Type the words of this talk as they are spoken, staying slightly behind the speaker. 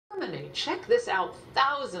Germany, check this out,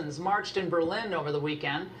 thousands marched in Berlin over the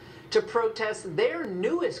weekend to protest their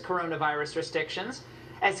newest coronavirus restrictions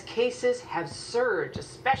as cases have surged,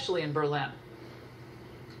 especially in Berlin.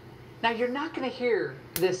 Now, you're not going to hear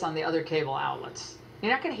this on the other cable outlets.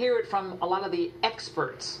 You're not going to hear it from a lot of the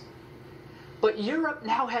experts. But Europe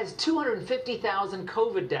now has 250,000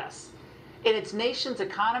 COVID deaths, and its nation's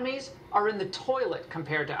economies are in the toilet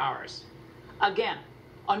compared to ours. Again,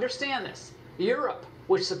 understand this. Europe,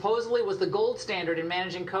 which supposedly was the gold standard in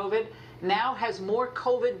managing COVID, now has more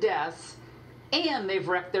COVID deaths, and they've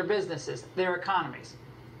wrecked their businesses, their economies.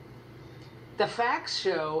 The facts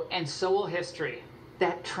show, and so will history,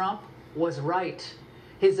 that Trump was right.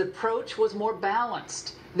 His approach was more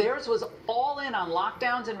balanced. Theirs was all in on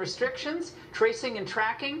lockdowns and restrictions, tracing and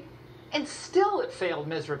tracking, and still it failed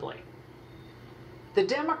miserably. The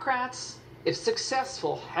Democrats, if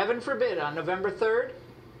successful, heaven forbid, on November 3rd,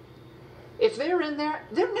 if they're in there,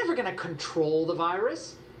 they're never going to control the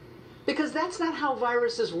virus, because that's not how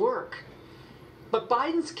viruses work. But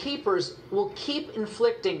Biden's keepers will keep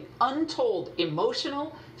inflicting untold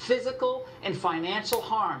emotional, physical, and financial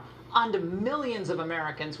harm onto millions of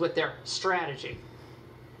Americans with their strategy.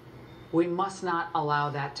 We must not allow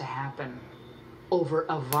that to happen over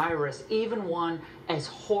a virus, even one as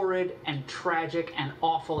horrid and tragic and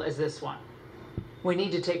awful as this one. We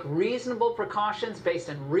need to take reasonable precautions based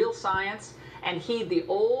on real science and heed the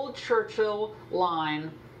old Churchill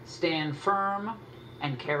line, stand firm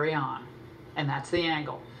and carry on. And that's the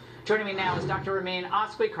angle. Joining me now is Dr. Ramin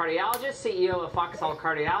Oskoui, cardiologist, CEO of Foxhall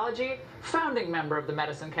Cardiology, founding member of the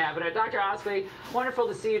Medicine Cabinet. Dr. Oskoui, wonderful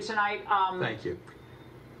to see you tonight. Thank you.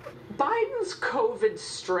 Biden's COVID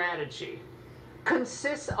strategy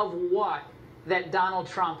consists of what that Donald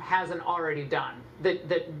Trump hasn't already done?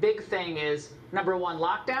 The big thing is, number one,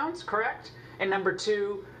 lockdowns, correct? And number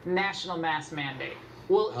two, national mask mandate.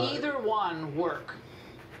 Will either one work?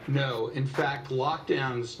 No. In fact,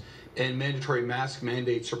 lockdowns and mandatory mask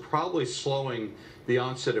mandates are probably slowing the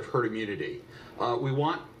onset of herd immunity. We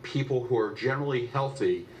want people who are generally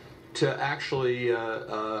healthy to actually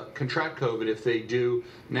contract COVID if they do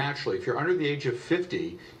naturally. If you're under the age of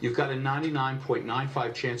 50, you've got a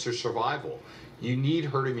 99.95 chance of survival. You need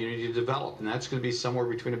herd immunity to develop, and that's going to be somewhere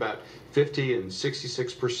between about 50 and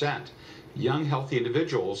 66%. Young, healthy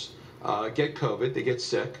individuals get COVID, they get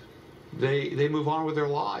sick, they move on with their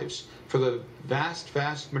lives for the vast,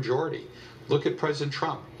 vast majority. Look at President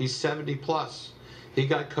Trump. He's 70 plus. He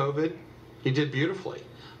got COVID. He did beautifully.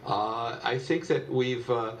 I think that we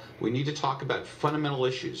need to talk about fundamental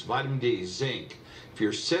issues: vitamin D, zinc. If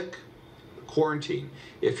you're sick, quarantine.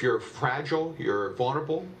 If you're fragile, you're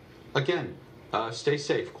vulnerable, again, stay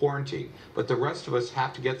safe, quarantine. But the rest of us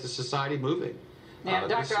have to get the society moving. Yeah,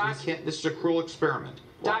 Dr. Oskoui, this is a cruel experiment.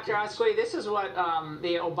 Dr. Oskoui, this is what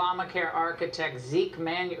the Obamacare architect Zeke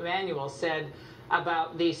Manuel said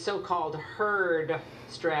about the so-called herd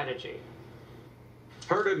strategy.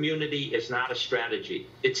 Herd immunity is not a strategy.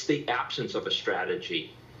 It's the absence of a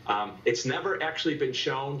strategy. It's never actually been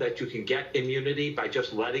shown that you can get immunity by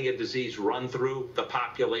just letting a disease run through the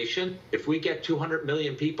population. If we get 200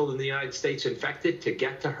 million people in the United States infected to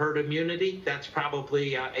get to herd immunity, that's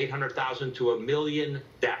probably 800,000 to 1 million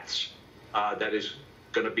deaths. That is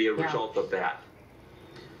going to be a result of that.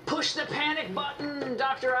 Push the panic button,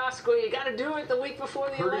 Dr. Oskoui. You got to do it the week before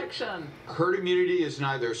the election. Herd immunity is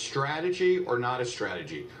neither a strategy or not a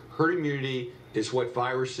strategy. Herd immunity is what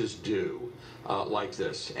viruses do, like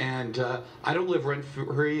this. And I don't live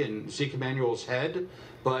rent-free in Zeke Emanuel's head,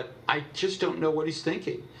 but I just don't know what he's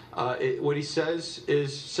thinking. What he says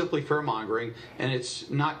is simply fear-mongering, and it's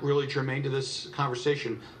not really germane to this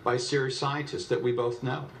conversation by serious scientists that we both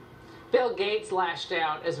know. Bill Gates lashed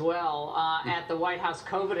out as well at the White House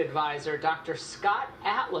COVID advisor, Dr. Scott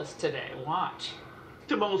Atlas, today. Watch.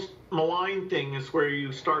 The most malign thing is where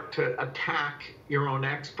you start to attack your own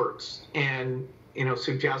experts and,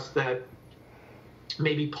 suggest that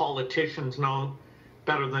maybe politicians know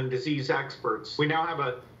better than disease experts. We now have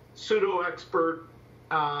a pseudo-expert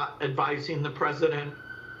advising the president.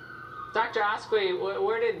 Dr. Oskoui,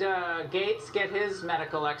 where did Gates get his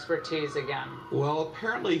medical expertise again? Well,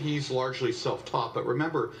 apparently he's largely self-taught, but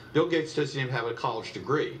remember, Bill Gates doesn't even have a college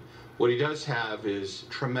degree. What he does have is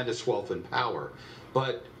tremendous wealth and power.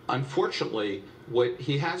 But unfortunately, what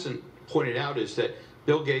he hasn't pointed out is that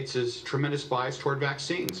Bill Gates' tremendous bias toward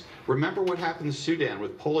vaccines. Remember what happened in Sudan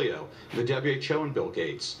with polio, the WHO and Bill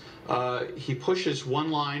Gates. He pushes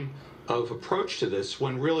one line of approach to this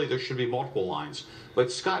when really there should be multiple lines.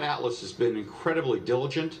 But Scott Atlas has been incredibly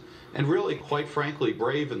diligent and really, quite frankly,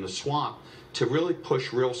 brave in the swamp to really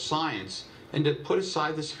push real science and to put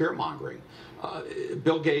aside this fear-mongering.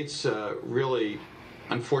 Bill Gates really,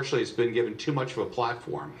 unfortunately, has been given too much of a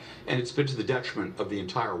platform, and it's been to the detriment of the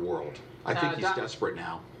entire world. I think he's desperate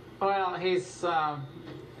now. Well, he's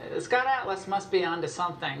Scott Atlas must be onto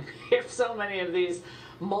something. If so many of these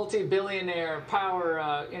multi-billionaire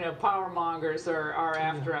power mongers are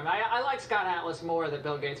after him. I like Scott Atlas more that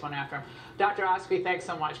Bill Gates went after him. Dr. Ospey, thanks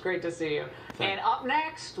so much. Great to see you. And up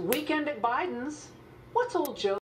next, weekend at Biden's. What's old Joe